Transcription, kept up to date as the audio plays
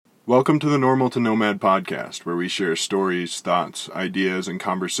Welcome to the Normal to Nomad podcast, where we share stories, thoughts, ideas, and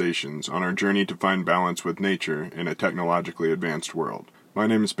conversations on our journey to find balance with nature in a technologically advanced world. My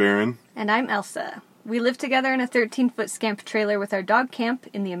name is Baron. And I'm Elsa. We live together in a 13-foot scamp trailer with our dog camp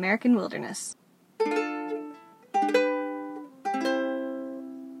in the American wilderness.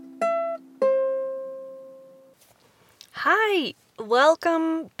 Hi!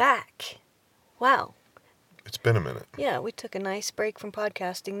 Welcome back. Wow. It's been a minute. Yeah, we took a nice break from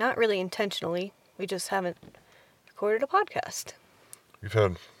podcasting. Not really intentionally. We just haven't recorded a podcast. We've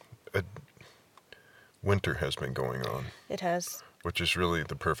had winter has been going on. It has. Which is really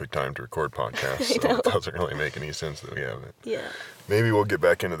the perfect time to record podcasts, so it doesn't really make any sense that we haven't. Yeah. Maybe we'll get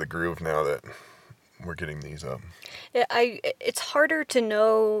back into the groove now that we're getting these up. Yeah, it's harder to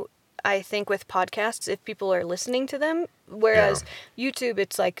know, I think, with podcasts if people are listening to them. Whereas YouTube,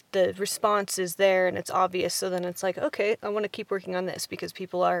 it's like the response is there and it's obvious. So then it's like, okay, I want to keep working on this because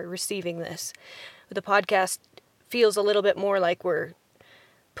people are receiving this. But the podcast feels a little bit more like we're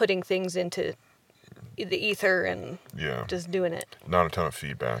putting things into the ether and just doing it. Not a ton of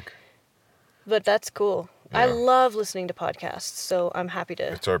feedback. But that's cool. Yeah. I love listening to podcasts, so I'm happy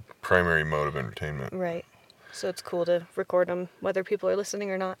to... It's our primary mode of entertainment. Right. So it's cool to record them, whether people are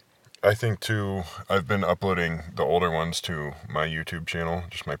listening or not. I think, too, I've been uploading the older ones to my YouTube channel,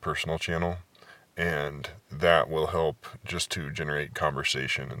 just my personal channel, and that will help just to generate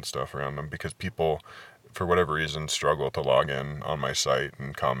conversation and stuff around them, because people, for whatever reason, struggle to log in on my site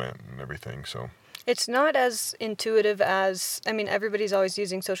and comment and everything, so... It's not as intuitive as... I mean, everybody's always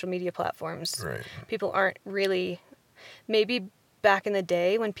using social media platforms. Right. People aren't really... Maybe back in the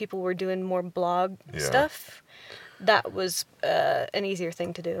day when people were doing more blog stuff... That was an easier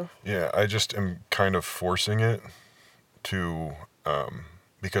thing to do. Yeah, I just am kind of forcing it to,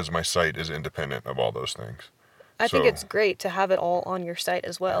 because my site is independent of all those things. I think it's great to have it all on your site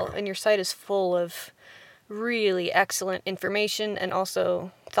as well. Yeah. And your site is full of really excellent information and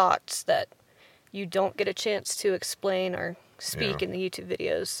also thoughts that you don't get a chance to explain or speak in the YouTube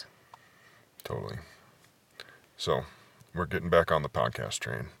videos. Totally. So, we're getting back on the podcast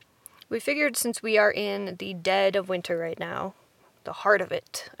train. We figured since we are in the dead of winter right now, the heart of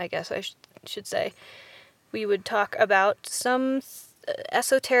it, I guess I should say, we would talk about some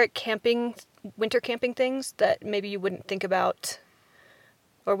esoteric winter camping things that maybe you wouldn't think about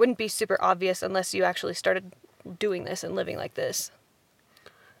or wouldn't be super obvious unless you actually started doing this and living like this.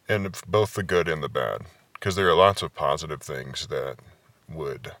 And both the good and the bad, because there are lots of positive things that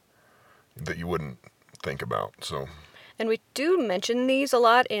you wouldn't think about, so... And we do mention these a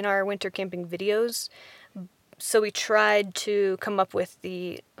lot in our winter camping videos, so we tried to come up with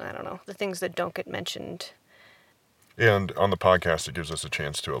the things that don't get mentioned. And on the podcast, it gives us a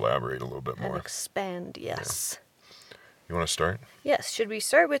chance to elaborate a little bit more. And expand, yes. Yeah. You want to start? Yes. Should we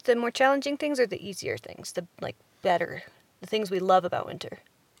start with the more challenging things or the easier things, the things we love about winter?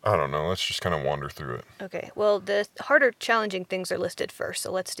 I don't know. Let's just kind of wander through it. Okay. Well, the harder, challenging things are listed first,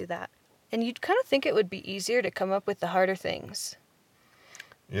 so let's do that. And you'd kind of think it would be easier to come up with the harder things.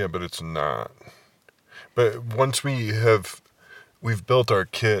 Yeah, but it's not. But once we've built our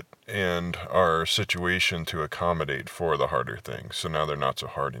kit and our situation to accommodate for the harder things, so now they're not so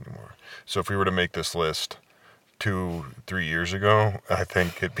hard anymore. So if we were to make this list 2-3 years ago, I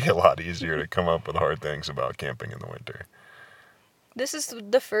think it'd be a lot easier to come up with hard things about camping in the winter. This is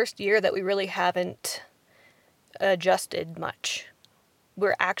the first year that we really haven't adjusted much.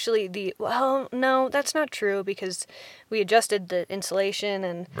 We're actually no, that's not true because we adjusted the insulation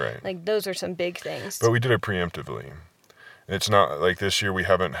and those are some big things. But we did it preemptively. It's not like this year we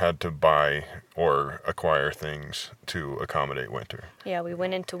haven't had to buy or acquire things to accommodate winter. Yeah, we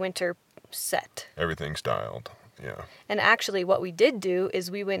went into winter set. Everything's dialed, yeah. And actually what we did do is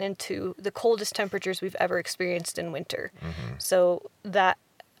we went into the coldest temperatures we've ever experienced in winter. Mm-hmm. So that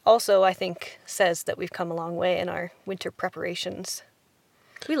also, I think, says that we've come a long way in our winter preparations.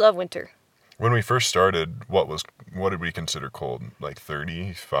 We love winter. When we first started, what did we consider cold? Like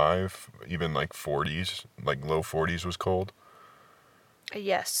 35, even like 40s, like low 40s was cold?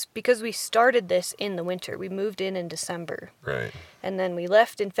 Yes, because we started this in the winter. We moved in December. Right. And then we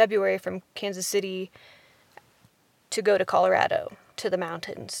left in February from Kansas City to go to Colorado, to the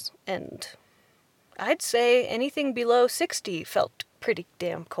mountains. And I'd say anything below 60 felt pretty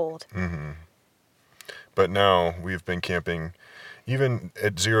damn cold. Mm-hmm. But now we've been camping... Even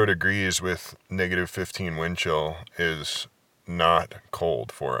at 0 degrees with negative 15 wind chill is not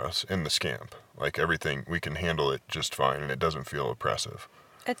cold for us in the scamp. Like everything, we can handle it just fine and it doesn't feel oppressive.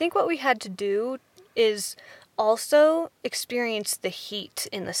 I think what we had to do is also experience the heat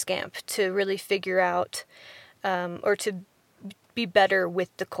in the scamp to really figure out, or to be better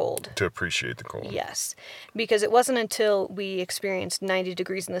with the cold. To appreciate the cold. Yes. Because it wasn't until we experienced 90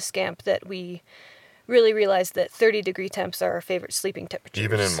 degrees in the Scamp that we really realized that 30-degree temps are our favorite sleeping temperatures.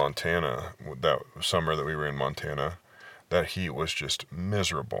 Even in Montana, that summer that we were in Montana, that heat was just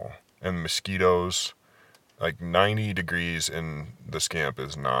miserable. And mosquitoes, like 90 degrees in the Scamp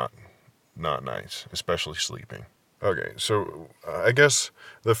is not nice, especially sleeping. Okay, so I guess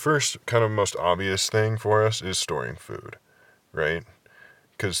the first kind of most obvious thing for us is storing food, right?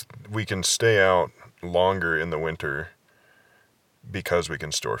 Because we can stay out longer in the winter because we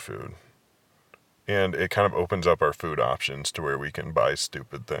can store food. And it kind of opens up our food options to where we can buy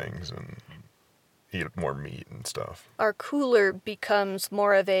stupid things and eat more meat and stuff. Our cooler becomes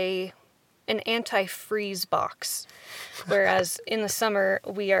more of an anti-freeze box, whereas in the summer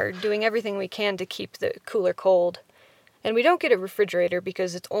we are doing everything we can to keep the cooler cold. And we don't get a refrigerator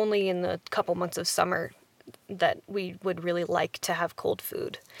because it's only in the couple months of summer that we would really like to have cold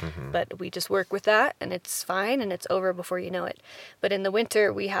food. Mm-hmm. But we just work with that, and it's fine, and it's over before you know it. But in the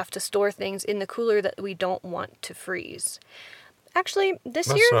winter, we have to store things in the cooler that we don't want to freeze. Actually, this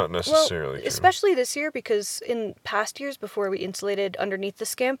year... That's not necessarily true. Especially this year, because in past years, before we insulated underneath the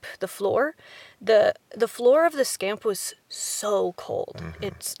Scamp, the floor of the Scamp was so cold. Mm-hmm.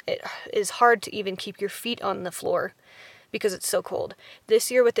 It is hard to even keep your feet on the floor because it's so cold. This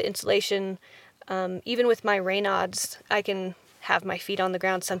year with the insulation, even with my Raynaud's, I can have my feet on the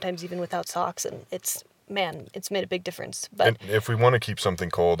ground, sometimes even without socks, and it's made a big difference. But and if we want to keep something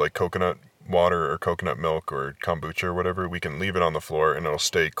cold, like coconut water or coconut milk or kombucha or whatever, we can leave it on the floor and it'll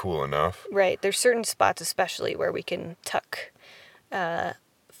stay cool enough. Right. There's certain spots especially where we can tuck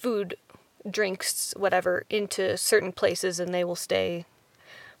food, drinks, whatever, into certain places and they will stay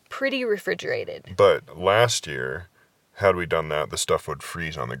pretty refrigerated. But last year, had we done that, the stuff would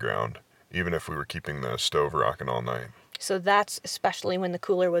freeze on the ground, even if we were keeping the stove rocking all night. So that's especially when the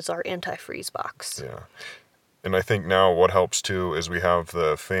cooler was our anti-freeze box. Yeah. And I think now what helps too is we have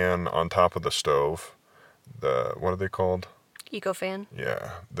the fan on top of the stove. What are they called? EcoFan.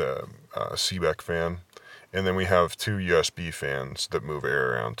 Yeah, the Seebeck fan. And then we have 2 USB fans that move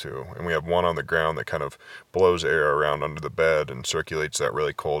air around too. And we have one on the ground that kind of blows air around under the bed and circulates that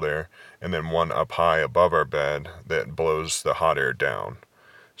really cold air. And then one up high above our bed that blows the hot air down.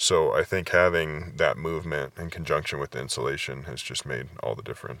 So I think having that movement in conjunction with the insulation has just made all the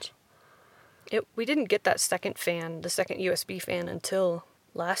difference. We didn't get that second USB fan until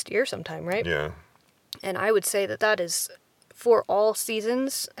last year sometime, right? Yeah. And I would say that is, for all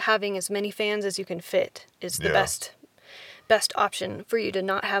seasons, having as many fans as you can fit is the best option for you to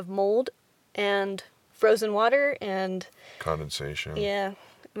not have mold and frozen water and... condensation. Yeah.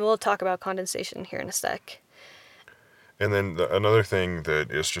 We'll talk about condensation here in a sec. And then another thing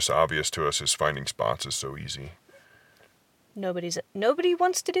that is just obvious to us is finding spots is so easy. Nobody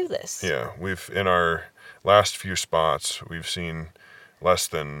wants to do this. Yeah, in our last few spots, we've seen less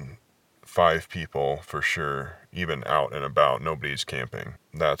than 5 people for sure, even out and about. Nobody's camping.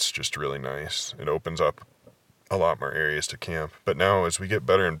 That's just really nice. It opens up a lot more areas to camp. But now as we get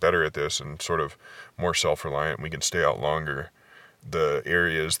better and better at this and sort of more self-reliant, we can stay out longer. The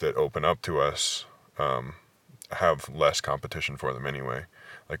areas that open up to us have less competition for them anyway.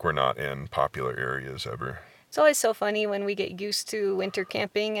 Like we're not in popular areas ever. It's always so funny when we get used to winter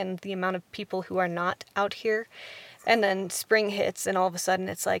camping and the amount of people who are not out here. And then spring hits and all of a sudden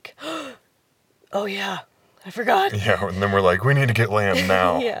it's like, oh yeah, I forgot. Yeah, and then we're like, we need to get land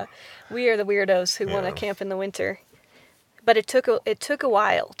now. Yeah, we are the weirdos who want to camp in the winter. But it took a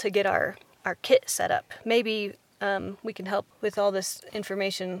while to get our kit set up. Maybe we can help with all this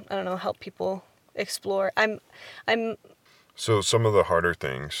information. I don't know, help people explore. So some of the harder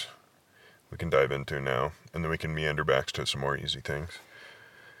things we can dive into now, and then we can meander back to some more easy things.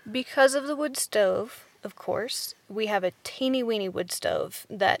 Because of the wood stove, of course, we have a teeny-weeny wood stove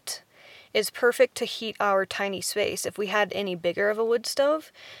that is perfect to heat our tiny space. If we had any bigger of a wood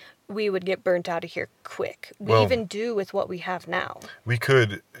stove, we would get burnt out of here quick. We even do with what we have now. We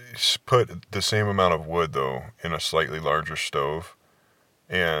could put the same amount of wood, though, in a slightly larger stove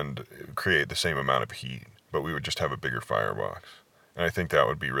and create the same amount of heat, but we would just have a bigger firebox. And I think that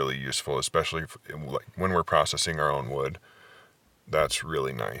would be really useful, especially when we're processing our own wood. That's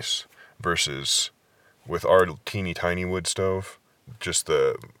really nice. Versus with our teeny tiny wood stove, just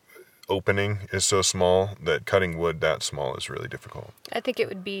the opening is so small that cutting wood that small is really difficult. I think it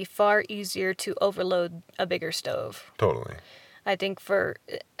would be far easier to overload a bigger stove. Totally. I think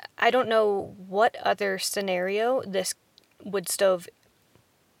I don't know what other scenario this wood stove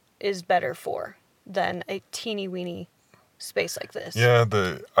is better for than a teeny weeny space like this. Yeah,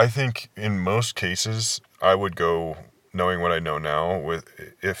 I think in most cases I would go knowing what I know now,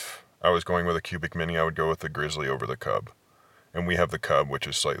 if I was going with a Cubic Mini, I would go with the Grizzly over the Cub. And we have the Cub, which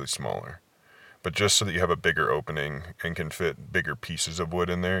is slightly smaller. But just so that you have a bigger opening and can fit bigger pieces of wood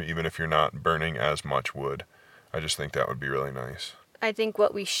in there, even if you're not burning as much wood, I just think that would be really nice. I think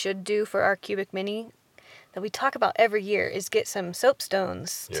what we should do for our Cubic Mini that we talk about every year is get some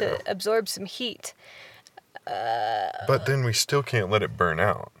soapstones to absorb some heat. But then we still can't let it burn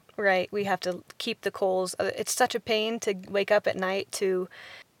out. Right, we have to keep the coals. It's such a pain to wake up at night to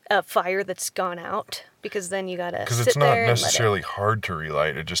a fire that's gone out, because then you gotta sit there. Because it's not necessarily hard to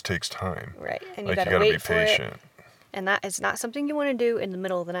relight, it just takes time. Right, and you gotta be wait for patient. it. And that is not something you want to do in the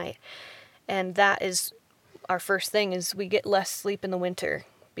middle of the night. And that is our first thing, is we get less sleep in the winter,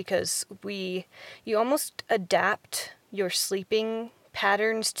 because you almost adapt your sleeping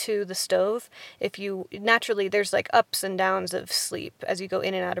patterns to the stove. If you naturally, there's like ups and downs of sleep as you go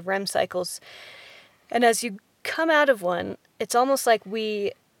in and out of REM cycles, and as you come out of one, it's almost like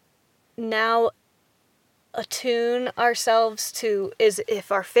we now attune ourselves to, is if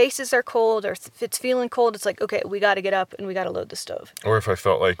our faces are cold or if it's feeling cold, it's like, okay, we got to get up and we got to load the stove. Or if I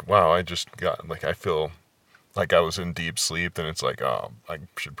felt like, wow, I just got, like, I feel like I was in deep sleep, then it's like, oh, I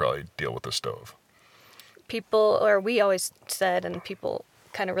should probably deal with the stove. People, or we always said, and people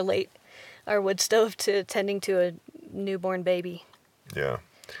kind of relate our wood stove to tending to a newborn baby. Yeah,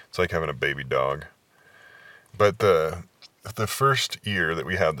 it's like having a baby dog. But the first year that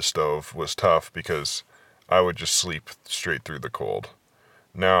we had the stove was tough because I would just sleep straight through the cold.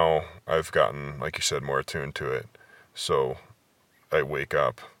 Now I've gotten, like you said, more attuned to it. So I wake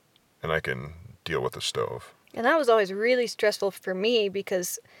up and I can deal with the stove. And that was always really stressful for me,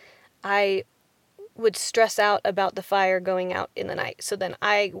 because I would stress out about the fire going out in the night. So then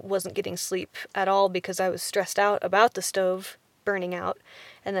I wasn't getting sleep at all because I was stressed out about the stove burning out.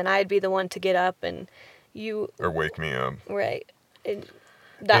 And then I'd be the one to get up and or wake me up. Right. And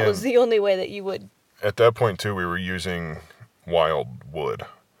that was the only way that you would. At that point, too, we were using wild wood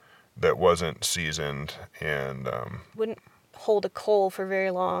that wasn't seasoned and wouldn't hold a coal for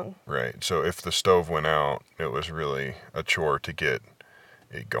very long. Right. So if the stove went out, it was really a chore to get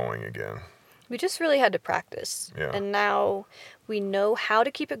it going again. We just really had to practice. Yeah. And now we know how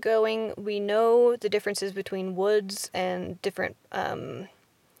to keep it going. We know the differences between woods and different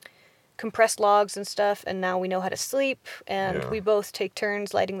compressed logs and stuff. And now we know how to sleep. And we both take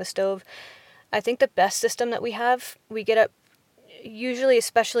turns lighting the stove. I think the best system that we have, we get up, usually,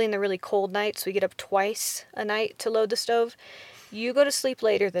 especially in the really cold nights, we get up twice a night to load the stove. You go to sleep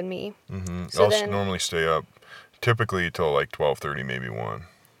later than me. Mm-hmm. So I'll normally stay up typically till like 12:30, maybe 1.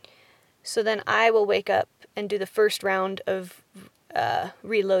 So then I will wake up and do the first round of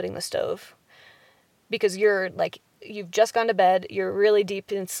reloading the stove, because you're like, you've just gone to bed, you're really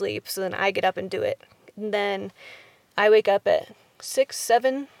deep in sleep, so then I get up and do it. And then I wake up at 6,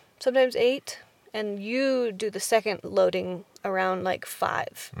 7, sometimes 8, and you do the second loading around like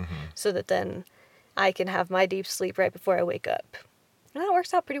 5, so that then I can have my deep sleep right before I wake up. And that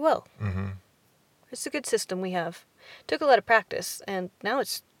works out pretty well. Mm-hmm. It's a good system we have. Took a lot of practice, and now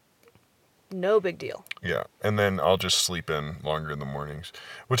it's no big deal. Yeah, and then I'll just sleep in longer in the mornings,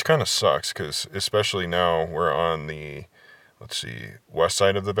 which kind of sucks, because especially now we're on the, west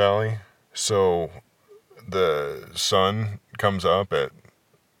side of the valley. So the sun comes up at,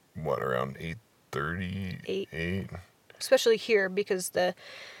 around 8:30? 8. Especially here, because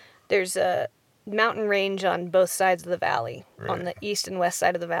there's a mountain range on both sides of the valley, on the east and west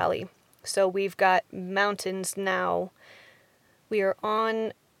side of the valley. So we've got mountains now. We're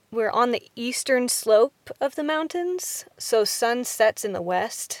on the eastern slope of the mountains, so sun sets in the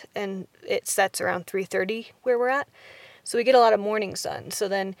west, and it sets around 3:30 where we're at. So we get a lot of morning sun. So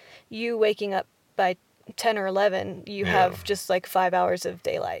then you waking up by 10 or 11, you have just like 5 hours of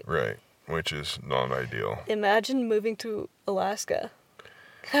daylight. Right, which is not ideal. Imagine moving to Alaska.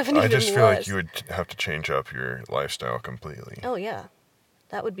 I just feel like you would have to change up your lifestyle completely. Oh, yeah.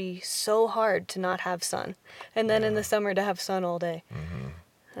 That would be so hard to not have sun. And then in the summer to have sun all day. Mm-hmm.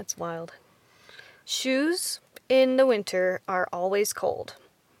 That's wild. Shoes in the winter are always cold.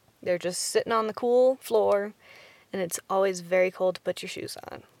 They're just sitting on the cool floor, and it's always very cold to put your shoes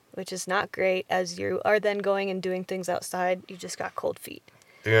on, which is not great as you are then going and doing things outside. You just got cold feet.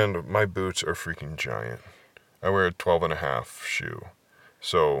 And my boots are freaking giant. I wear a 12.5 shoe.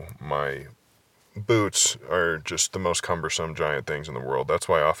 So my boots are just the most cumbersome giant things in the world. That's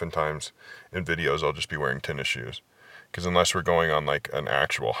why oftentimes in videos I'll just be wearing tennis shoes. Because unless we're going on like an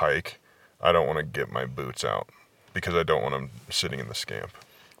actual hike, I don't want to get my boots out, because I don't want them sitting in the scamp.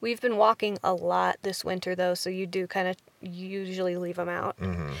 We've been walking a lot this winter though, so you do kind of usually leave them out.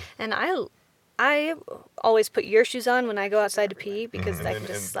 Mm-hmm. And I always put your shoes on when I go outside to pee because Mm-hmm. I can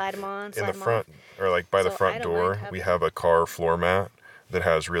just slide them on, slide in the them front, off. or like by the So I front don't mind door, having- we have a car floor mat that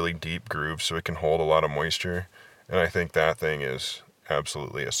has really deep grooves so it can hold a lot of moisture. And I think that thing is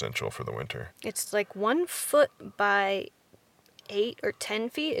absolutely essential for the winter. It's like 1 foot by 8 or 10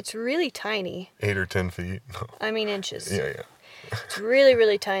 feet. It's really tiny. 8 or 10 feet. I mean inches. Yeah. It's really,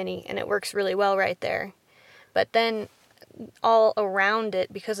 really tiny, and it works really well right there. But then all around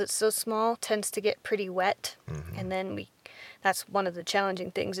it, because it's so small, tends to get pretty wet. Mm-hmm. And then that's one of the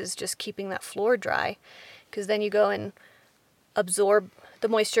challenging things, is just keeping that floor dry. Because then you go and absorb the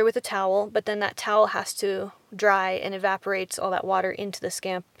moisture with a towel, but then that towel has to dry and evaporates all that water into the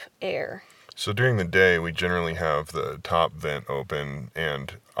scamp air. So during the day, we generally have the top vent open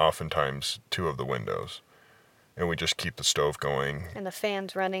and oftentimes 2 of the windows. And we just keep the stove going. And the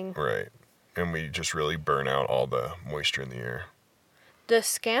fans running. Right. And we just really burn out all the moisture in the air. The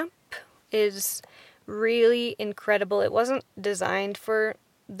scamp is really incredible. It wasn't designed for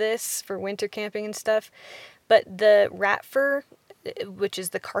this, for winter camping and stuff, but the rat fur, which is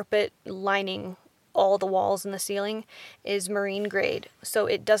the carpet lining all the walls and the ceiling, is marine grade. So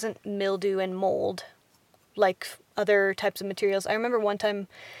it doesn't mildew and mold like other types of materials. I remember one time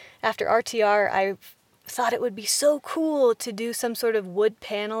after RTR, I thought it would be so cool to do some sort of wood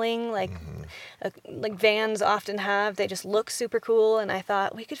paneling like vans often have. They just look super cool, and I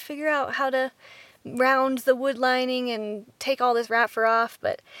thought we could figure out how to round the wood lining and take all this rat fur off,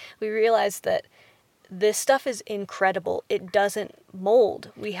 but we realized that this stuff is incredible. It doesn't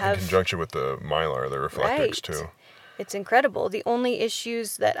mold. We have, in conjunction with the Mylar, the Reflectix Right. too. It's incredible. The only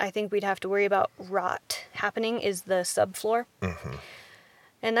issues that I think we'd have to worry about rot happening is the subfloor. Mm-hmm.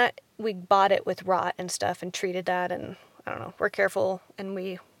 And that, we bought it with rot and stuff and treated that, and I don't know, we're careful, and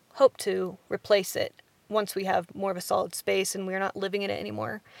we hope to replace it once we have more of a solid space and we're not living in it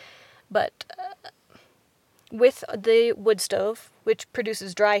anymore. But with the wood stove, which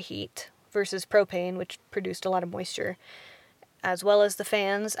produces dry heat, versus propane, which produced a lot of moisture, as well as the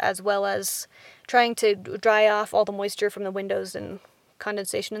fans, as well as trying to dry off all the moisture from the windows and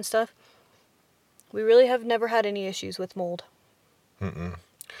condensation and stuff, we really have never had any issues with mold. Mm-mm.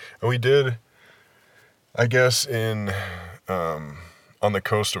 And we did, I guess, on the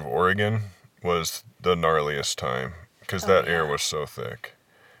coast of Oregon was the gnarliest time because that air was so thick.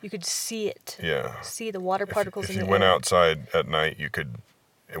 You could see it. Yeah. See the water particles in the air. If you went outside at night, you could,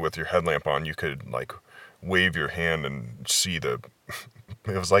 with your headlamp on, you could like wave your hand and see it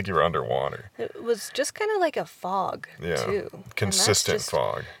was like you were underwater. It was just kind of like a fog, too. Consistent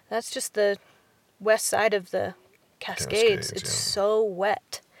fog. That's just the west side of the Cascades. It's so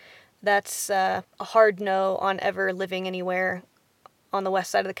wet. That's a hard no on ever living anywhere on the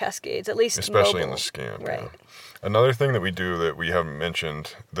west side of the Cascades, at least especially mobile. In the Scamp. Right. Yeah. Another thing that we do that we haven't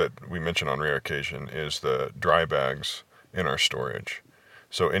mentioned, that we mention on rare occasion, is the dry bags in our storage.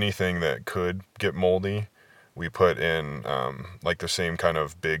 So anything that could get moldy, we put in like the same kind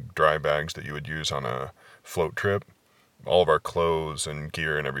of big dry bags that you would use on a float trip. All of our clothes and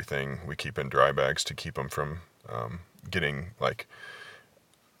gear and everything we keep in dry bags to keep them from getting like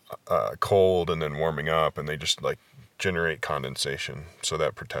cold and then warming up, and they just like generate condensation, so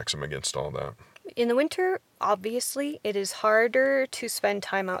that protects them against all that. In the winter, obviously, it is harder to spend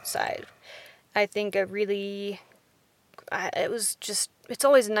time outside. I think it's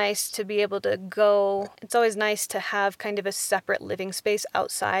always nice to be able to go. It's always nice to have kind of a separate living space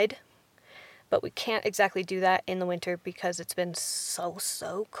outside, but we can't exactly do that in the winter because it's been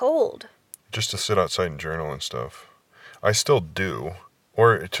so cold. Just to sit outside and journal and stuff. I still do,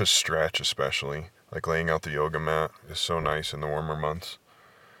 or to stretch especially. Like laying out the yoga mat is so nice in the warmer months.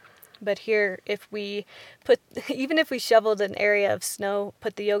 But here, even if we shoveled an area of snow,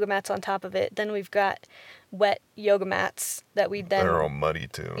 put the yoga mats on top of it, then we've got wet yoga mats that we'd then... They're all muddy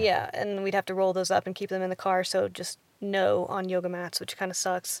too. Yeah, and we'd have to roll those up and keep them in the car, so just no on yoga mats, which kind of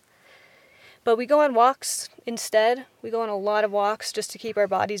sucks. But we go on walks instead. We go on a lot of walks just to keep our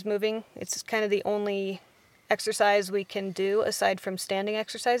bodies moving. It's kind of the only exercise we can do aside from standing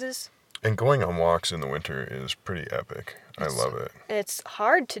exercises. And going on walks in the winter is pretty epic. I love it. It's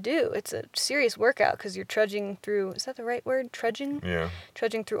hard to do. It's a serious workout because you're trudging through... Is that the right word? Trudging? Yeah.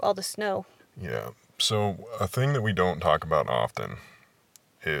 Trudging through all the snow. Yeah. So a thing that we don't talk about often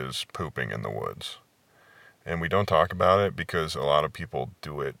is pooping in the woods. And we don't talk about it because a lot of people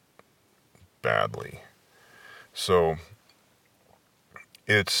do it badly. So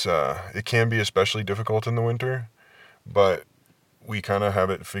it can be especially difficult in the winter, but we kind of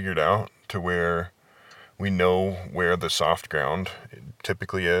have it figured out to where we know where the soft ground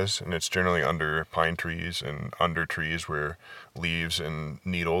typically is, and it's generally under pine trees and under trees where leaves and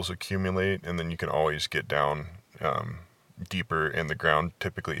needles accumulate, and then you can always get down deeper, and the ground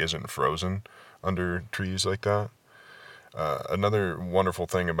typically isn't frozen under trees like that. Another wonderful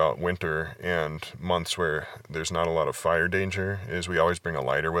thing about winter and months where there's not a lot of fire danger is we always bring a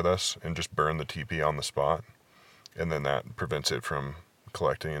lighter with us and just burn the teepee on the spot, and then that prevents it from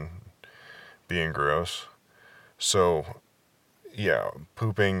collecting and being gross. So yeah,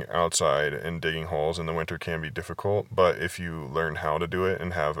 pooping outside and digging holes in the winter can be difficult, but if you learn how to do it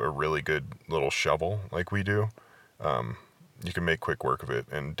and have a really good little shovel like we do, you can make quick work of it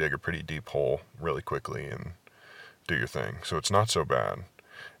and dig a pretty deep hole really quickly and do your thing. So it's not so bad.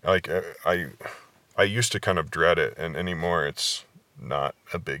 Like I used to kind of dread it, and anymore it's not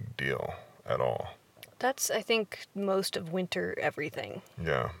a big deal at all. That's, I think, most of winter everything.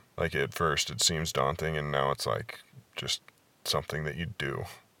 Yeah, like at first it seems daunting, and now it's like just something that you do.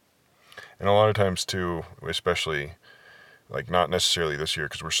 And a lot of times too, especially like not necessarily this year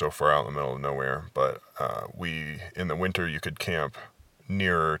because we're so far out in the middle of nowhere, but we in the winter you could camp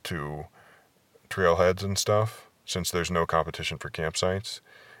nearer to trailheads and stuff since there's no competition for campsites,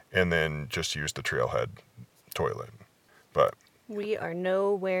 and then just use the trailhead toilet. But we are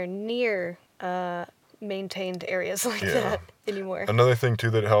nowhere near maintained areas like that anymore. Another thing too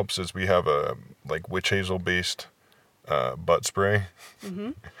that helps is we have a like witch hazel based butt spray.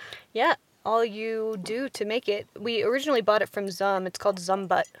 Mm-hmm. Yeah, all you do to make it, we originally bought it from Zum. It's called Zum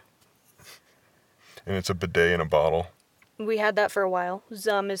Butt. And it's a bidet in a bottle. We had that for a while.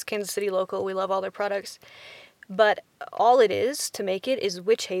 Zum is Kansas City local. We love all their products. But all it is to make it is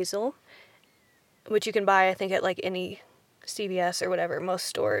witch hazel, which you can buy, I think, at like any CVS or whatever, most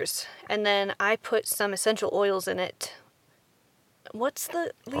stores. And then I put some essential oils in it. What's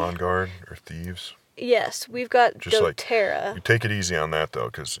the... On Guard or Thieves? Yes, we've got just doTERRA. Like, you take it easy on that, though,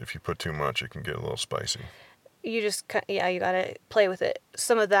 because if you put too much, it can get a little spicy. You just, you gotta play with it.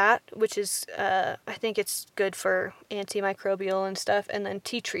 Some of that, which is, I think it's good for antimicrobial and stuff. And then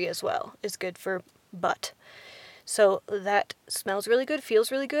tea tree as well is good for butt. So that smells really good,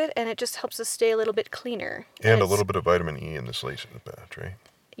 feels really good, and it just helps us stay a little bit cleaner. And a little bit of vitamin E in this latest batch, right?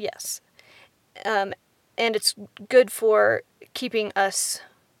 Yes. And it's good for keeping us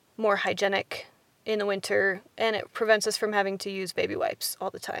more hygienic in the winter, and it prevents us from having to use baby wipes all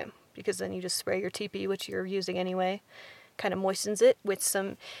the time, because then you just spray your teepee, which you're using anyway, kind of moistens it with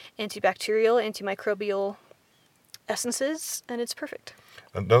some antibacterial, antimicrobial essences, and it's perfect.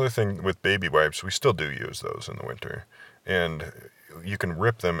 Another thing with baby wipes, we still do use those in the winter, and you can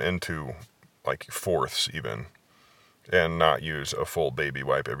rip them into like fourths even, and not use a full baby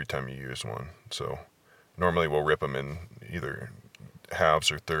wipe every time you use one. So normally we'll rip them in either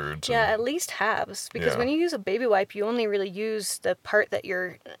halves or thirds. Yeah, at least halves, because when you use a baby wipe, you only really use the part that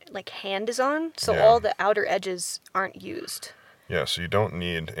your like hand is on, so all the outer edges aren't used. Yeah, so you don't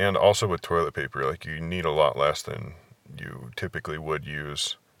need, and also with toilet paper, like you need a lot less than you typically would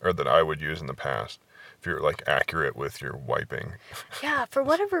use, or that I would use in the past, if you're like accurate with your wiping. Yeah, for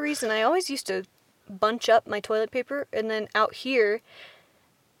whatever reason, I always used to bunch up my toilet paper, and then out here,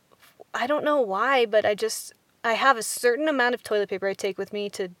 I don't know why, but I have a certain amount of toilet paper I take with me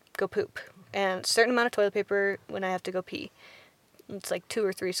to go poop, and a certain amount of toilet paper when I have to go pee. It's like 2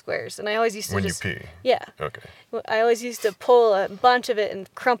 or 3 squares, and I always used to when you pee? Yeah. Okay. I always used to pull a bunch of it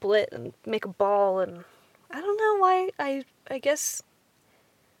and crumple it and make a ball, and I don't know why. I guess,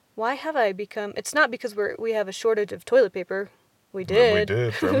 why have I become... It's not because we have a shortage of toilet paper. We did. We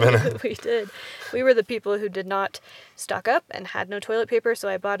did for a minute. We did. We were the people who did not stock up and had no toilet paper, so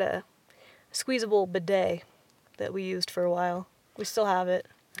I bought a squeezable bidet that we used for a while. We still have it.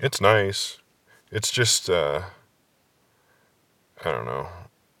 It's nice. It's just, I don't know,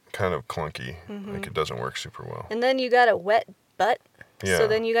 kind of clunky. Mm-hmm. Like it doesn't work super well. And then you got a wet butt. Yeah. So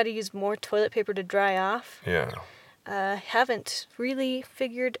then you got to use more toilet paper to dry off. Yeah. Haven't really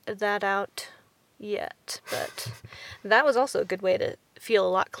figured that out yet, but that was also a good way to feel a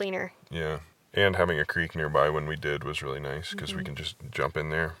lot cleaner. Yeah. And having a creek nearby when we did was really nice because we can just jump in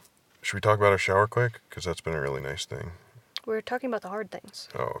there. Should we talk about our shower quick? Because that's been a really nice thing. We're talking about the hard things.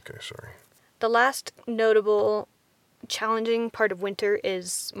 Oh, okay, sorry. The last notable challenging part of winter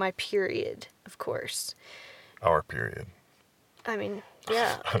is my period, of course. Our period. I mean,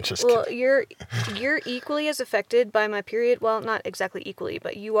 yeah. I'm just kidding. You're equally as affected by my period. Well, not exactly equally,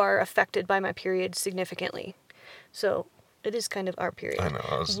 but you are affected by my period significantly. So it is kind of our period. I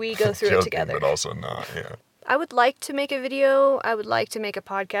know. We go through joking, it together. But also not, yeah. I would like to make a video. I would like to make a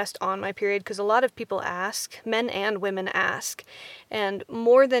podcast on my period because a lot of people ask, men and women ask, and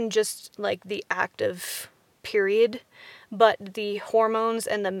more than just like the act of period, but the hormones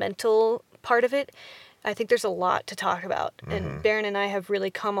and the mental part of it, I think there's a lot to talk about. Mm-hmm. And Barron and I have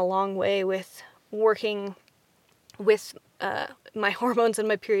really come a long way with working with my hormones and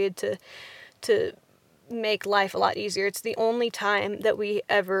my period to make life a lot easier. It's the only time that we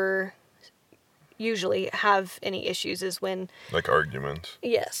ever usually have any issues is when... Like arguments?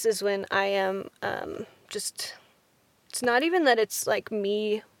 Yes, is when I am just... It's not even that it's like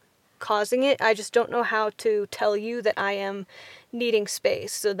me causing it. I just don't know how to tell you that I am needing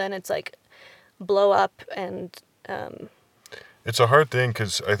space. So then it's like blow up and... It's a hard thing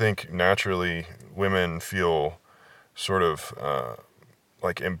because I think naturally women feel sort of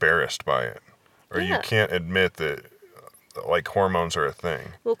like embarrassed by it. Or you can't admit that like hormones are a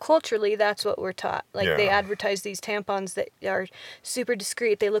thing. Well, culturally, that's what we're taught. Like they advertise these tampons that are super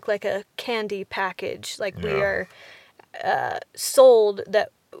discreet. They look like a candy package. Like we are sold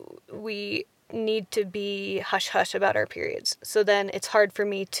that we need to be hush-hush about our periods. So then it's hard for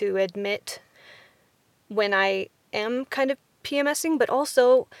me to admit when I am kind of PMSing, but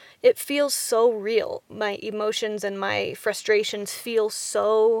also it feels so real. My emotions and my frustrations feel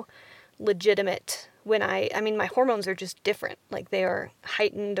so legitimate when I mean, my hormones are just different. Like they are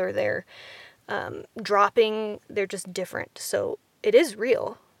heightened or they're dropping. They're just different. So it is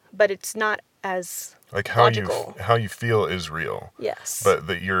real, but it's not as like logical. How you feel is real. Yes. But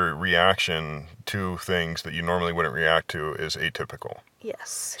that your reaction to things that you normally wouldn't react to is atypical.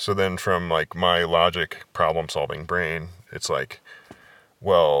 Yes. So then from like my logic problem solving brain, it's like,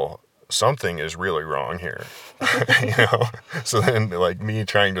 well, something is really wrong here. You know? So then like me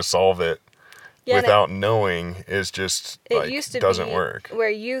trying to solve it without knowing is just like it used to doesn't be work. Where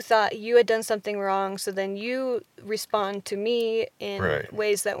you thought you had done something wrong, so then you respond to me in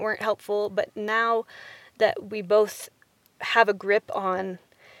ways that weren't helpful. But now that we both have a grip on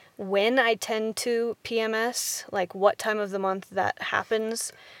when I tend to PMS, like what time of the month that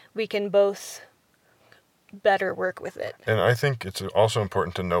happens, we can both better work with it. And I think it's also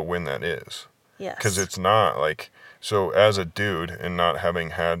important to know when that is. Yes. Because it's not like, so as a dude and not having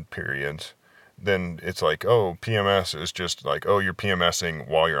had periods, then it's like, oh, PMS is just like, oh, you're PMSing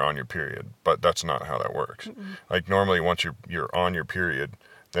while you're on your period. But that's not how that works. Mm-mm. Like normally once you're on your period,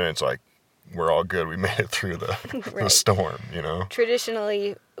 then it's like, we're all good. We made it through the storm, you know?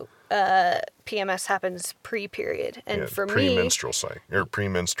 Traditionally, PMS happens pre-period. And for me... Premenstrual cycle, or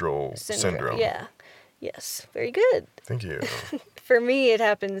premenstrual syndrome. Yeah. Yes. Very good. Thank you. For me, it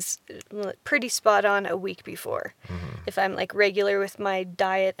happens pretty spot on a week before. Mm-hmm. If I'm like regular with my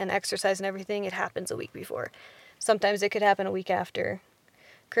diet and exercise and everything, it happens a week before. Sometimes it could happen a week after.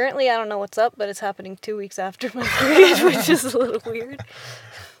 Currently, I don't know what's up, but it's happening 2 weeks after my period, which is a little weird.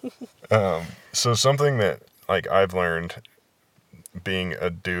 So something that like I've learned being a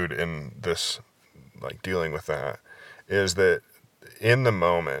dude in this, like dealing with that, is that in the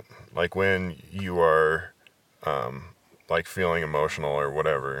moment, like when you are like feeling emotional or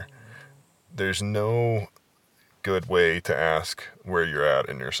whatever, there's no good way to ask where you're at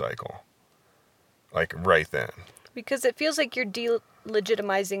in your cycle. Like right then. Because it feels like you're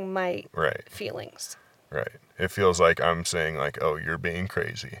delegitimizing my feelings. Right. It feels like I'm saying like, oh, you're being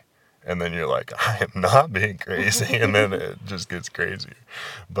crazy. And then you're like, I am not being crazy. And then it just gets crazier.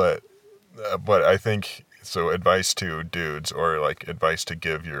 But I think, so advice to dudes, or like advice to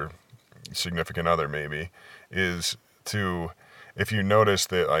give your significant other maybe, is to, if you notice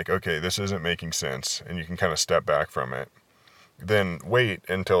that like, okay, this isn't making sense and you can kind of step back from it, then wait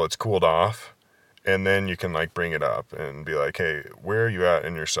until it's cooled off. And then you can like bring it up and be like, hey, where are you at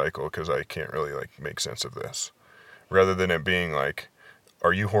in your cycle? Because I can't really like make sense of this. Rather than it being like,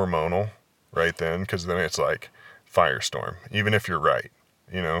 are you hormonal right then? Because then it's like firestorm, even if you're right,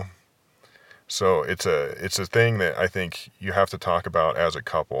 you know? So it's a thing that I think you have to talk about as a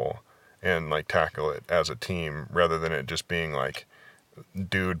couple and like tackle it as a team rather than it just being like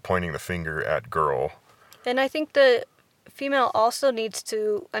dude pointing the finger at girl. And I think the female also needs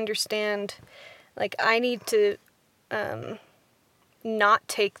to understand, like, I need to not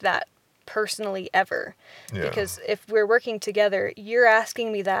take that personally ever. Yeah. Because if we're working together, you're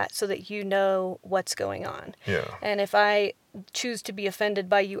asking me that so that you know what's going on. Yeah. And if I choose to be offended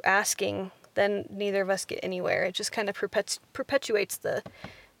by you asking, then neither of us get anywhere. It just kind of perpetuates the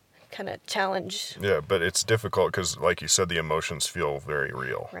kind of challenge. Yeah, but it's difficult because, like you said, the emotions feel very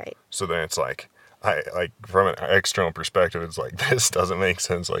real. Right. So then it's like, from an external perspective, it's like, this doesn't make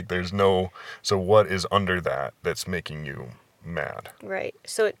sense. Like, there's no, so what is under that that's making you mad? Right.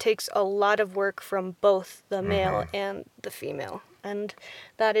 So it takes a lot of work from both the male and the female. And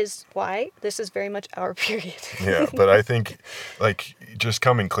that is why this is very much our period. Yeah, but I think, like, just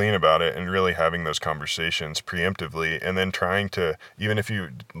coming clean about it and really having those conversations preemptively, and then trying to, even if you,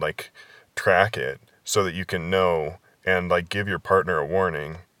 like, track it so that you can know and, like, give your partner a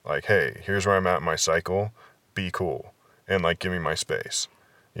warning, like, hey, here's where I'm at in my cycle, be cool, and, like, give me my space,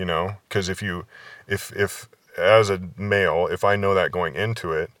 you know? Because if as a male, if I know that going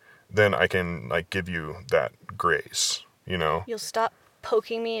into it, then I can, like, give you that grace, you know? You'll stop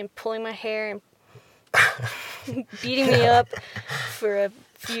poking me and pulling my hair and beating me up for a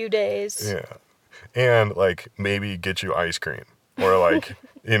few days. Yeah. And, like, maybe get you ice cream. Or, like,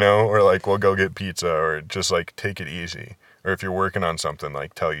 you know, or, like, we'll go get pizza, or just, like, take it easy. Or if you're working on something,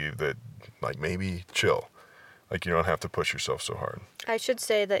 like, tell you that, like, maybe chill. Like, you don't have to push yourself so hard. I should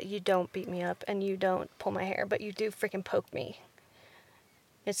say that you don't beat me up and you don't pull my hair, but you do freaking poke me.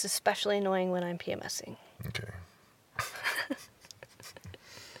 It's especially annoying when I'm PMSing. Okay.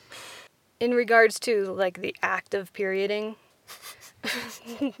 In regards to, like, the act of perioding,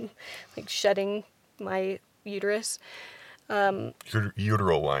 like shedding my uterus.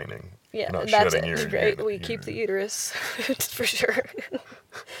 Uteral lining. Yeah, Not that's shedding it, right? We keep the uterus, for sure.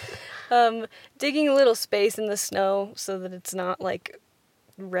 Digging a little space in the snow so that it's not, like,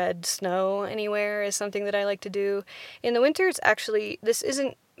 red snow anywhere is something that I like to do. In the winter, it's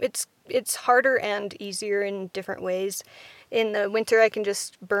harder and easier in different ways. In the winter, I can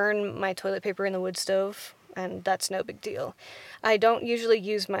just burn my toilet paper in the wood stove, and that's no big deal. I don't usually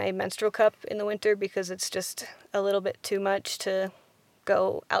use my menstrual cup in the winter because it's just a little bit too much to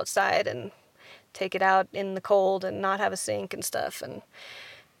go outside and take it out in the cold and not have a sink and stuff. And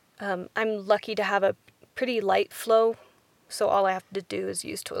I'm lucky to have a pretty light flow, so all I have to do is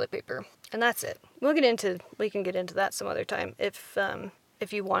use toilet paper, and that's it. We can get into that some other time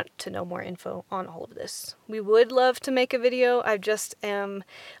if you want to know more info on all of this. We would love to make a video. I just am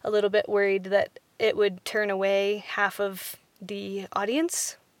a little bit worried that it would turn away half of the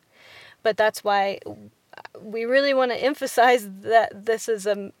audience, but that's why we really want to emphasize that this is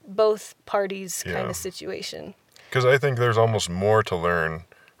a both parties kind of situation. Because I think there's almost more to learn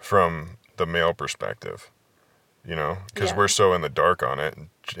from the male perspective, you know? Because we're so in the dark on it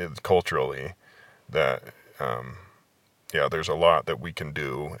culturally that, there's a lot that we can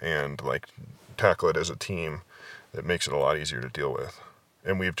do and, like, tackle it as a team that makes it a lot easier to deal with.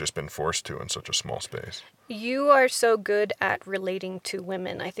 And we've just been forced to in such a small space. You are so good at relating to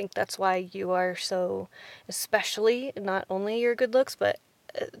women. I think that's why you are so, especially, not only your good looks, but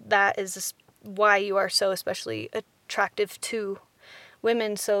that is why you are so especially attractive to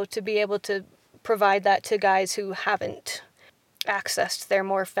women. So to be able to provide that to guys who haven't accessed their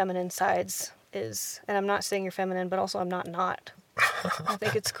more feminine sides is, and I'm not saying you're feminine, but also I'm not. I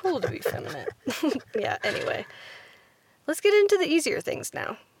think it's cool to be feminine. Yeah, anyway. Let's get into the easier things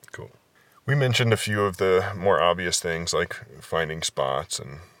now. Cool. We mentioned a few of the more obvious things, like finding spots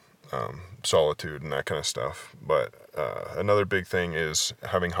and solitude and that kind of stuff. But another big thing is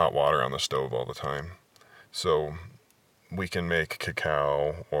having hot water on the stove all the time. So we can make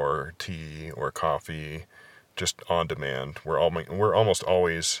cacao or tea or coffee just on demand. We're almost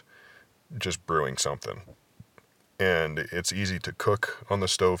always just brewing something. And it's easy to cook on the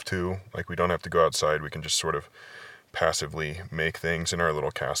stove too. Like, we don't have to go outside. We can just sort of passively make things in our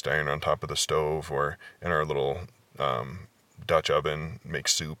little cast iron on top of the stove, or in our little Dutch oven, make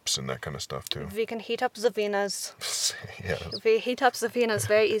soups and that kind of stuff too. We can heat up the Viennas. Yes. We heat up the Viennas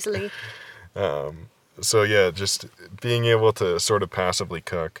very easily. So yeah, just being able to sort of passively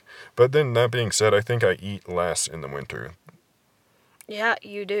cook. But then that being said, I think I eat less in the winter. Yeah,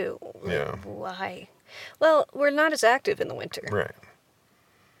 you do. Yeah. Why? Well, we're not as active in the winter. Right.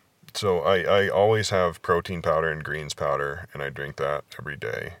 So I always have protein powder and greens powder, and I drink that every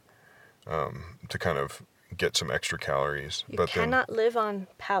day to kind of get some extra calories. You cannot live on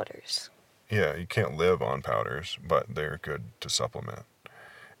powders. Yeah, you can't live on powders, but they're good to supplement.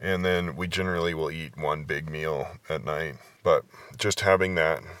 And then we generally will eat one big meal at night. But just having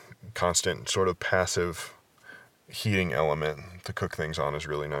that constant sort of passive heating element to cook things on is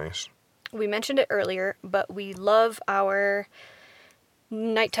really nice. We mentioned it earlier, but we love our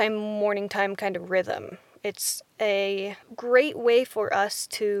nighttime, morning time kind of rhythm. It's a great way for us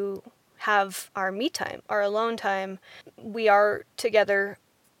to have our me time, our alone time. We are together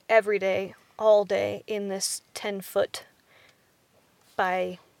every day, all day, in this 10-foot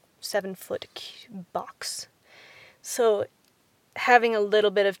by 7-foot box. So having a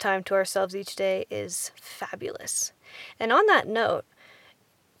little bit of time to ourselves each day is fabulous. And on that note,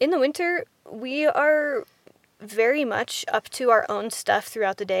 in the winter, we are very much up to our own stuff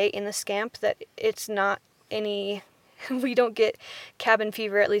throughout the day in the scamp, that it's not any we don't get cabin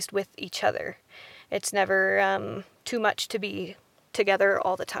fever, at least with each other. It's never too much to be together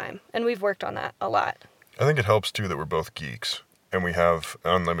all the time. And we've worked on that a lot. I think it helps, too, that we're both geeks and we have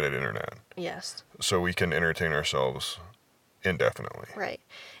unlimited internet. Yes. So we can entertain ourselves indefinitely. Right.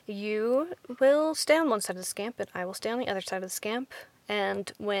 You will stay on one side of the scamp and I will stay on the other side of the scamp.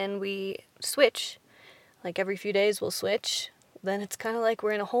 And when we switch, like every few days we'll switch, then it's kind of like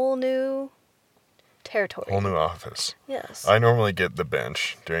we're in a whole new territory. Whole new office. Yes. I normally get the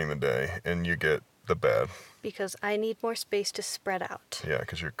bench during the day and you get the bed. Because I need more space to spread out. Yeah,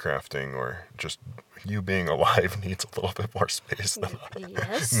 because you're crafting, or just you being alive needs a little bit more space than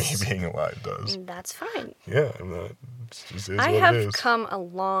Yes. me being alive does. That's fine. Yeah, it just is I what have it is. come a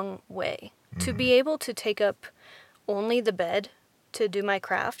long way. To be able to take up only the bed to do my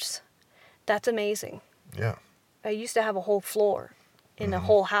crafts, that's amazing. Yeah, I used to have a whole floor in a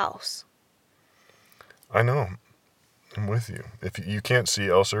whole house. I know. I'm with you. If you can't see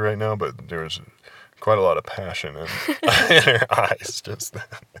Elsa right now, but there's quite a lot of passion in her eyes just then.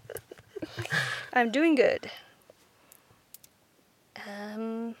 I'm doing good.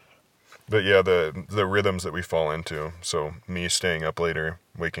 But yeah, the rhythms that we fall into. So me staying up later,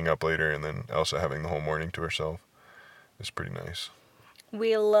 waking up later, and then Elsa having the whole morning to herself is pretty nice.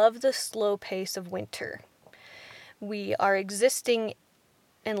 We love the slow pace of winter. We are existing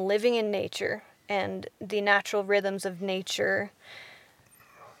and living in nature, and the natural rhythms of nature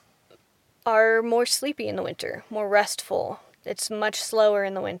are more sleepy in the winter, more restful. It's much slower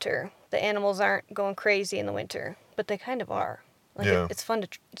in the winter. The animals aren't going crazy in the winter, but they kind of are. Like Yeah. it's fun to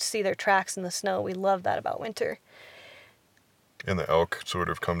see their tracks in the snow. We love that about winter. And the elk sort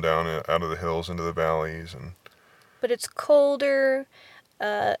of come down out of the hills into the valleys. But it's colder.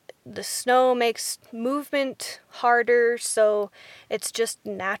 The snow makes movement harder, so it's just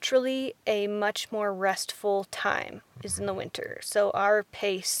naturally a much more restful time is in the winter. So our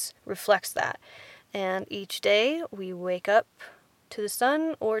pace reflects that. And each day we wake up to the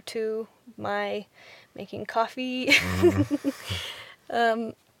sun or to my making coffee.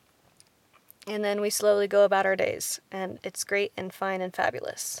 And then we slowly go about our days. And it's great and fine and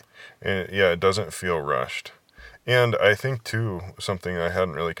fabulous. And yeah, it doesn't feel rushed. And I think, too, something I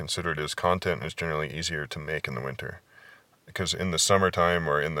hadn't really considered is content is generally easier to make in the winter. Because in the summertime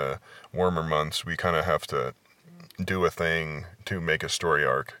or in the warmer months, we kind of have to do a thing to make a story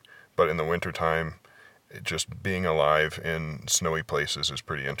arc. But in the wintertime, just being alive in snowy places is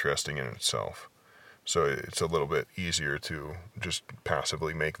pretty interesting in itself. So it's a little bit easier to just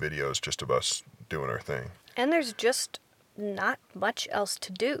passively make videos just of us doing our thing. And there's just not much else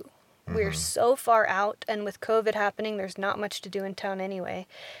to do. We're so far out, and with COVID happening, there's not much to do in town anyway.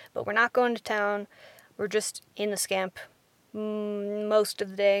 But we're not going to town. We're just in the scamp most of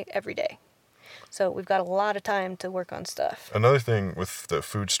the day, every day. So we've got a lot of time to work on stuff. Another thing with the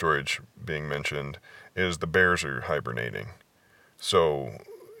food storage being mentioned is the bears are hibernating. So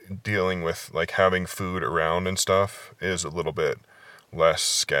dealing with like having food around and stuff is a little bit less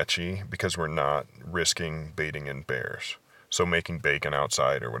sketchy because we're not risking baiting in bears. So making bacon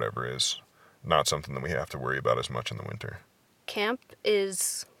outside or whatever is not something that we have to worry about as much in the winter. Camp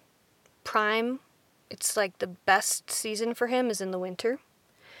is prime. It's like the best season for him is in the winter.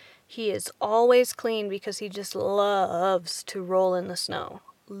 He is always clean because he just loves to roll in the snow.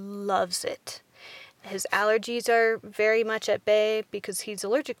 Loves it. His allergies are very much at bay because he's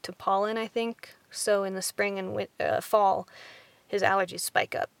allergic to pollen, I think. So in the spring and fall, his allergies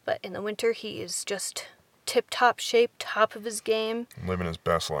spike up. But in the winter, he is just tip-top shape, top of his game. Living his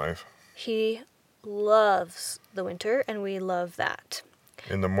best life. He loves the winter, and we love that.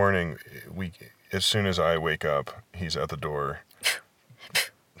 In the morning, as soon as I wake up, he's at the door,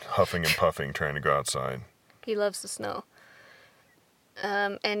 huffing and puffing, trying to go outside. He loves the snow.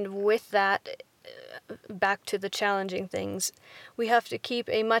 And with that, back to the challenging things, we have to keep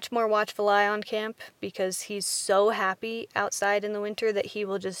a much more watchful eye on Camp because he's so happy outside in the winter that he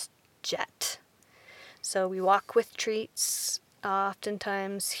will just jet. So we walk with treats.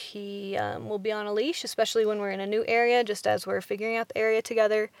 Oftentimes he will be on a leash, especially when we're in a new area, just as we're figuring out the area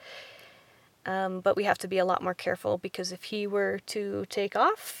together. But we have to be a lot more careful because if he were to take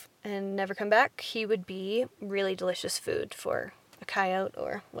off and never come back, he would be really delicious food for a coyote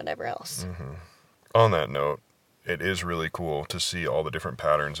or whatever else. Mm-hmm. On that note, it is really cool to see all the different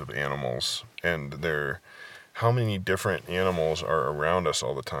patterns of animals and how many different animals are around us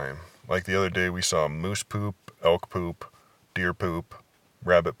all the time. Like the other day we saw moose poop, elk poop, deer poop,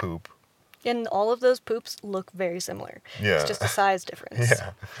 rabbit poop. And all of those poops look very similar. Yeah. It's just a size difference.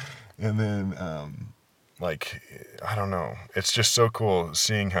 Yeah. And then, I don't know. It's just so cool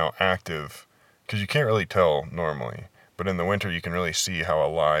seeing how active, because you can't really tell normally, But in the winter, you can really see how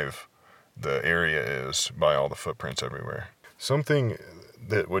alive the area is by all the footprints everywhere. Something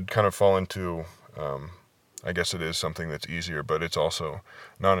that would kind of fall into, I guess it is something that's easier, but it's also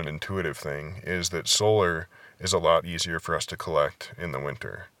not an intuitive thing, is that solar is a lot easier for us to collect in the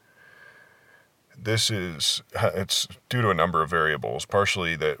winter. It's due to a number of variables,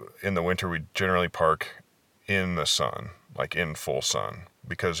 partially that in the winter we generally park in the sun, like in full sun,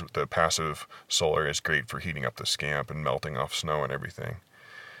 because the passive solar is great for heating up the scamp and melting off snow and everything.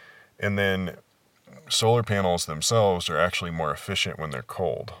 And then solar panels themselves are actually more efficient when they're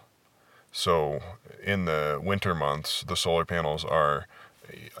cold. So in the winter months, the solar panels are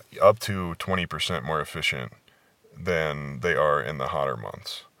up to 20% more efficient than they are in the hotter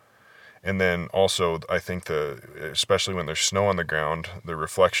months. And then also, I think especially when there's snow on the ground, the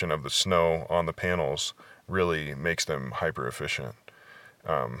reflection of the snow on the panels really makes them hyper efficient.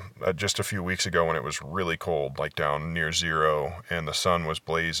 Just a few weeks ago when it was really cold, like down near zero, and the sun was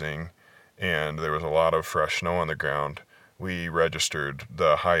blazing, and there was a lot of fresh snow on the ground, we registered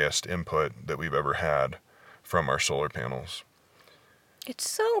the highest input that we've ever had from our solar panels. It's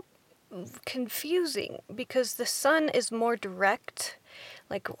so confusing because the sun is more direct,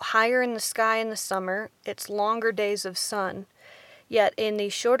 like higher in the sky in the summer. It's longer days of sun. Yet in the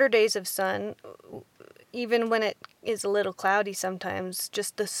shorter days of sun, even when it is a little cloudy sometimes,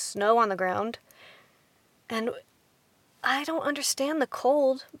 just the snow on the ground. And I don't understand the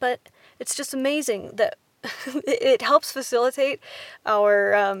cold, but it's just amazing that it helps facilitate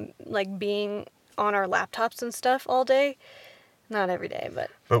our being on our laptops and stuff all day. Not every day, but...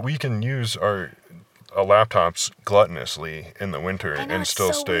 But we can use our laptops gluttonously in the winter and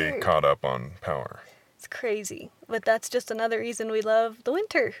still so stay weird. Caught up on power. It's crazy. But that's just another reason we love the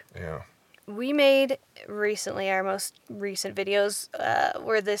winter. Yeah. We made recently, our most recent videos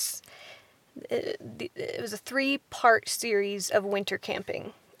were this... It was a 3-part series of winter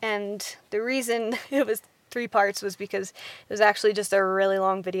camping. And the reason it was 3 parts was because it was actually just a really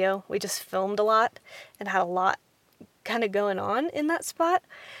long video. We just filmed a lot and had a lot kind of going on in that spot.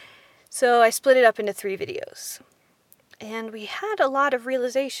 So I split it up into 3 videos. And we had a lot of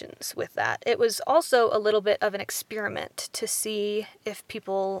realizations with that. It was also a little bit of an experiment to see if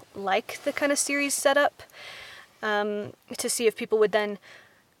people like the kind of series setup. To see if people would then,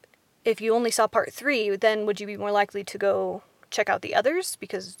 if you only saw part 3, then would you be more likely to go check out the others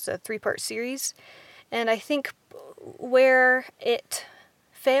because it's a 3-part series. And I think where it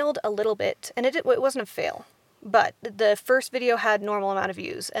failed a little bit, and it wasn't a fail, but the first video had normal amount of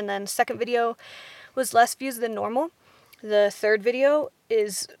views, and then second video was less views than normal. The third video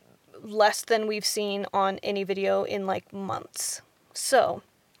is less than we've seen on any video in like months. So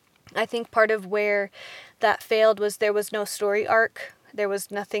I think part of where that failed was there was no story arc. There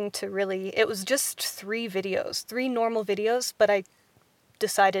was nothing to really... It was just 3 videos, 3 normal videos, but I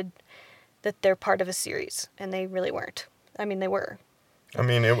decided that they're part of a series, and they really weren't. I mean, they were. I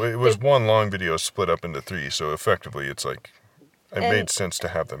mean, it was one long video split up into 3, so effectively it's like... It made sense to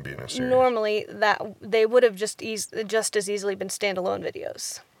have them be in a series. Normally, that they would have just as easily been standalone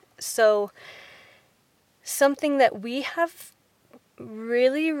videos. So, something that we have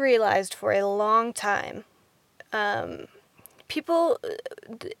really realized for a long time, people,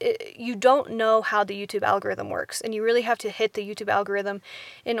 you don't know how the YouTube algorithm works, and you really have to hit the YouTube algorithm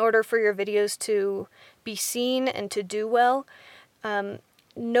in order for your videos to be seen and to do well.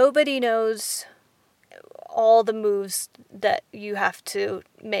 Nobody knows all the moves that you have to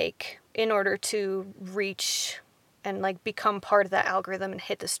make in order to reach and like become part of that algorithm and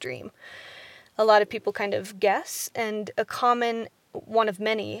hit the stream. A lot of people kind of guess, and a common one of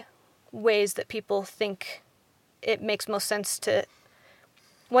many ways that people think it makes most sense to...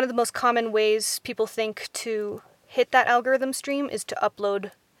 One of the most common ways people think to hit that algorithm stream is to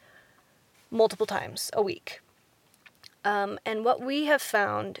upload multiple times a week. And what we have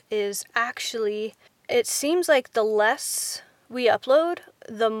found is actually... It seems like the less we upload,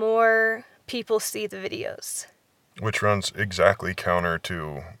 the more people see the videos. Which runs exactly counter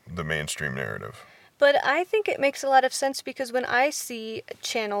to the mainstream narrative. But I think it makes a lot of sense because when I see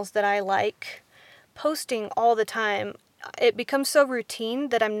channels that I like posting all the time, it becomes so routine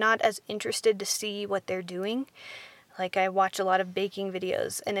that I'm not as interested to see what they're doing. Like, I watch a lot of baking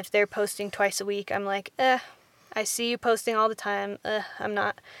videos, and if they're posting twice a week, I'm like, I see you posting all the time. I'm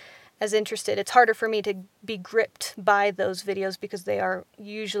not as interested. It's harder for me to be gripped by those videos because they are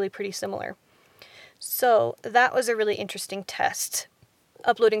usually pretty similar. So that was a really interesting test.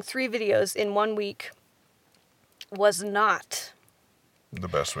 Uploading 3 videos in 1 week was not the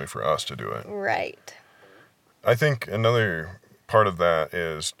best way for us to do it. Right. I think another part of that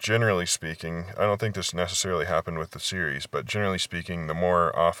is, generally speaking, I don't think this necessarily happened with the series, but generally speaking, the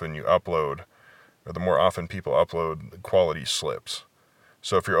more often you upload, or the more often people upload, the quality slips.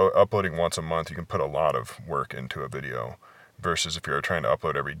 So if you're uploading once a month, you can put a lot of work into a video, versus if you're trying to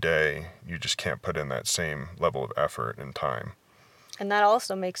upload every day, you just can't put in that same level of effort and time. And that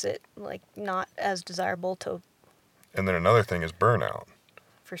also makes it, like, not as desirable to... And then another thing is burnout.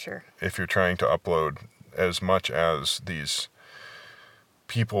 For sure. If you're trying to upload as much as these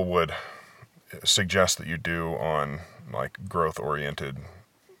people would suggest that you do on, like, growth-oriented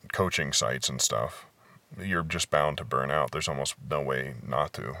coaching sites and stuff, you're just bound to burn out. There's almost no way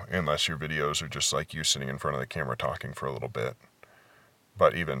not to, unless your videos are just like you sitting in front of the camera talking for a little bit.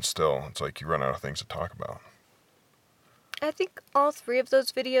 But even still, it's like you run out of things to talk about. I think all 3 of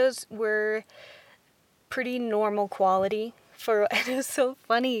those videos were pretty normal quality. And it was so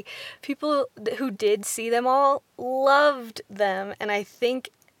funny. People who did see them all loved them, and I think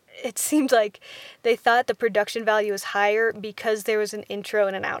it seemed like they thought the production value was higher because there was an intro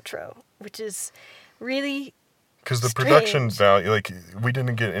and an outro, which is really because the strange. Production value, like, we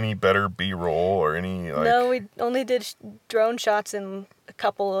didn't get any better B-roll or any, like... No, we only did drone shots in a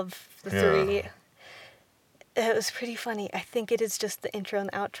couple of the 3. It was pretty funny. I think it is just the intro and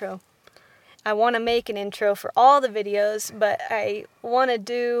the outro. I want to make an intro for all the videos, but I want to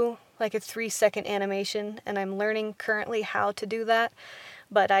do like a 3-second animation, and I'm learning currently how to do that.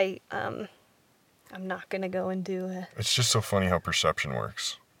 But I'm not gonna go and do it. It's just so funny how perception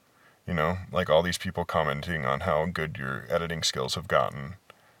works. You know, like all these people commenting on how good your editing skills have gotten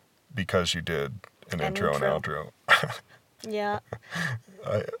because you did an intro and outro. Yeah.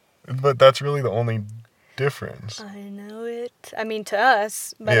 But that's really the only difference. I know it. I mean, to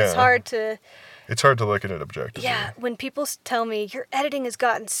us, but it's hard to... It's hard to look at it objectively. Yeah, when people tell me, your editing has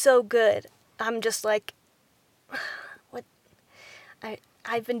gotten so good, I'm just like, what?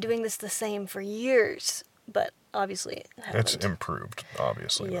 I've been doing this the same for years, but obviously it's improved,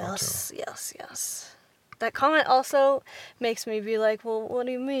 obviously. Yes. That comment also makes me be like, well, what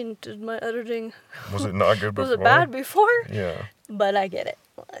do you mean? Did my editing... Was it not good before? Was it bad before? Yeah. But I get it.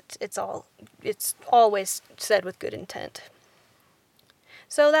 It's always said with good intent.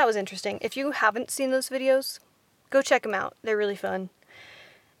 So that was interesting. If you haven't seen those videos, go check them out. They're really fun.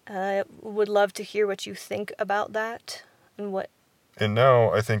 Would love to hear what you think about that and what... And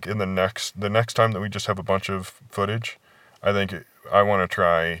now, I think in the next time that we just have a bunch of footage, I think I want to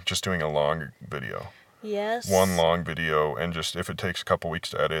try just doing a long video. Yes. One long video, and just if it takes a couple weeks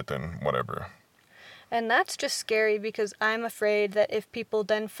to edit, then whatever. And that's just scary because I'm afraid that if people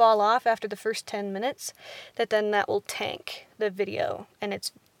then fall off after the first 10 minutes, that will tank the video and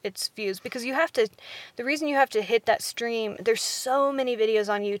its views. Because the reason you have to hit that stream, there's so many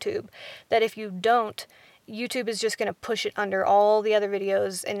videos on YouTube that if you don't, YouTube is just going to push it under all the other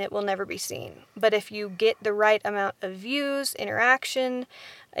videos and it will never be seen. But if you get the right amount of views, interaction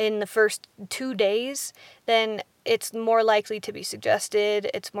in the first 2 days, then it's more likely to be suggested.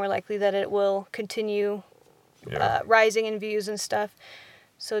 It's more likely that it will continue rising in views and stuff.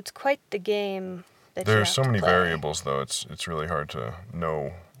 So it's quite the game that you have to play. There's so many variables, though. It's really hard to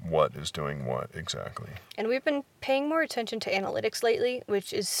know what is doing what exactly. And we've been paying more attention to analytics lately,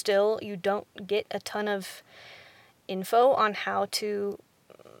 which is still, you don't get a ton of info on how to,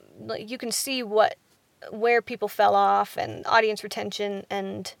 like, you can see where people fell off and audience retention,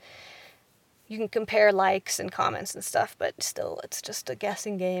 and you can compare likes and comments and stuff, but still, it's just a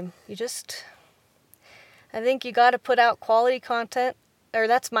guessing game. I think you got to put out quality content, or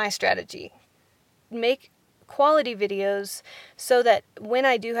that's my strategy. Make quality videos so that when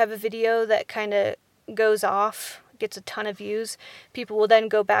I do have a video that kind of goes off, gets a ton of views, people will then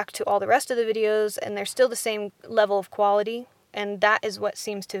go back to all the rest of the videos and they're still the same level of quality, and that is what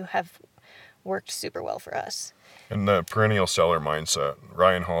seems to have worked super well for us. And the perennial seller mindset.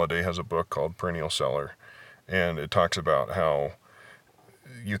 Ryan Holiday has a book called Perennial Seller, and it talks about how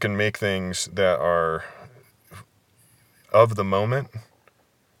you can make things that are of the moment,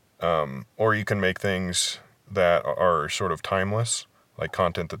 or you can make things that are sort of timeless, like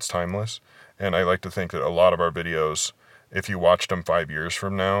content that's timeless. And I like to think that a lot of our videos, if you watched them 5 years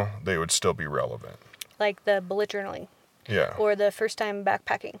from now, they would still be relevant. Like the bullet journaling. Yeah. Or the first time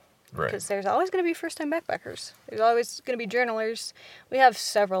backpacking. Right. Because there's always going to be first time backpackers. There's always going to be journalers. We have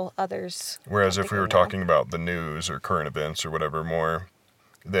several others. Whereas if we were talking about the news or current events or whatever more,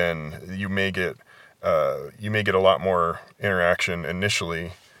 then you may get a lot more interaction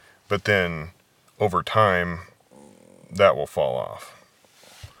initially, but then over time, that will fall off.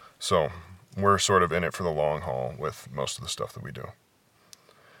 So we're sort of in it for the long haul with most of the stuff that we do.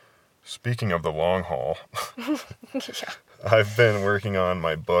 Speaking of the long haul, I've been working on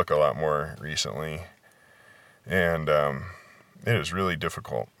my book a lot more recently, and it is really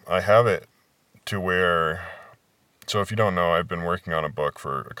difficult. I have it to where, so if you don't know, I've been working on a book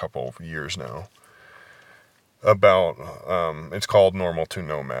for a couple of years now about, it's called Normal to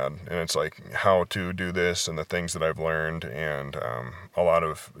Nomad, and it's like how to do this and the things that I've learned, and a lot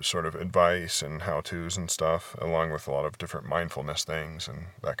of sort of advice and how-tos and stuff, along with a lot of different mindfulness things and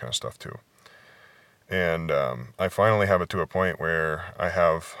that kind of stuff too. And I finally have it to a point where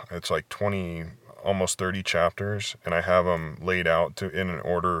it's like 20, almost 30 chapters, and I have them laid out in an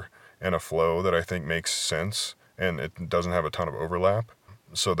order and a flow that I think makes sense, and it doesn't have a ton of overlap.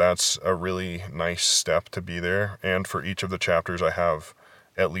 So that's a really nice step to be there. And for each of the chapters, I have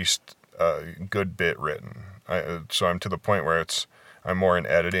at least a good bit written. So I'm to the point where I'm more in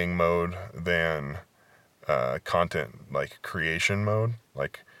editing mode than content like creation mode,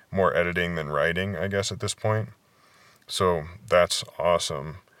 like more editing than writing, I guess, at this point. So that's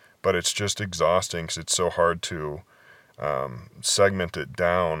awesome. But it's just exhausting because it's so hard to segment it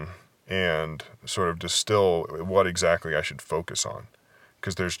down and sort of distill what exactly I should focus on.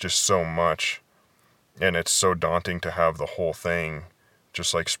 Because there's just so much, and it's so daunting to have the whole thing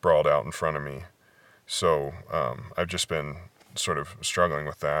just like sprawled out in front of me. So I've just been sort of struggling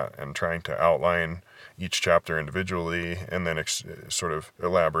with that and trying to outline each chapter individually and then sort of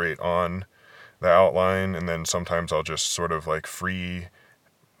elaborate on the outline, and then sometimes I'll just sort of like free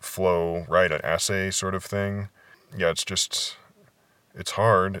flow write an essay sort of thing. Yeah, it's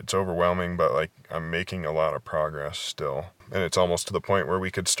hard, it's overwhelming, but like I'm making a lot of progress still. And it's almost to the point where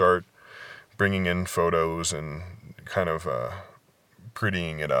we could start bringing in photos and kind of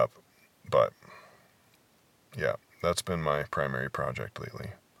prettying it up. But yeah, that's been my primary project lately.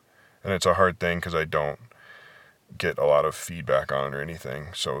 And it's a hard thing because I don't get a lot of feedback on it or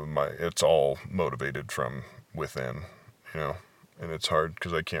anything. So it's all motivated from within, and it's hard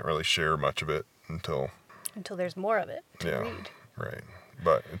because I can't really share much of it until there's more of it to read. Right.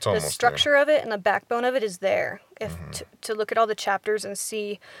 But it's almost the structure of it and the backbone of it is there. If to look at all the chapters and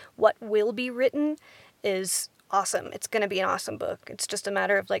see what will be written is awesome. It's going to be an awesome book. It's just a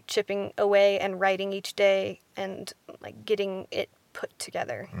matter of like chipping away and writing each day and like getting it put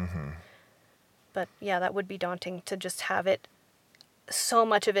together. Mm-hmm. But yeah, that would be daunting to just have it, so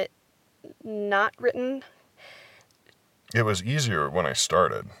much of it not written. It was easier when I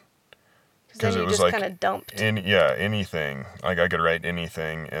started. Because it was just like kind of dumped. Anything. Like I could write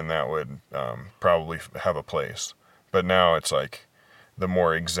anything and that would probably have a place. But now it's like the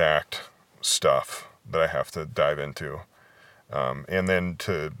more exact stuff that I have to dive into. And then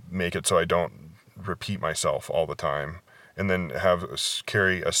to make it so I don't repeat myself all the time. And then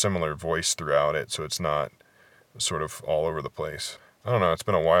carry a similar voice throughout it so it's not sort of all over the place. I don't know, it's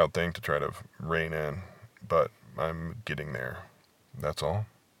been a wild thing to try to rein in. But I'm getting there. That's all.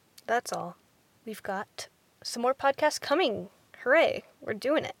 That's all. We've got some more podcasts coming. Hooray. We're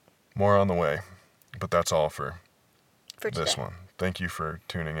doing it. More on the way. But that's all for this today. one. Thank you for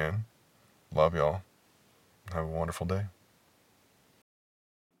tuning in. Love y'all. Have a wonderful day.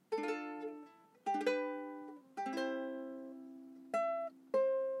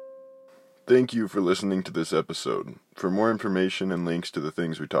 Thank you for listening to this episode. For more information and links to the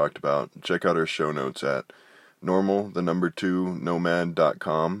things we talked about, check out our show notes at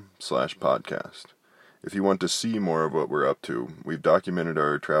normal2nomad.com/podcast. If you want to see more of what we're up to, we've documented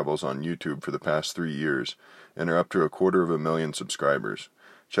our travels on YouTube for the past 3 years and are up to 250,000 subscribers.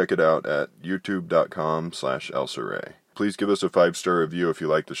 Check it out at youtube.com/elsaray. Please give us a 5-star review if you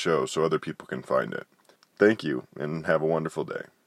like the show so other people can find it. Thank you, and have a wonderful day.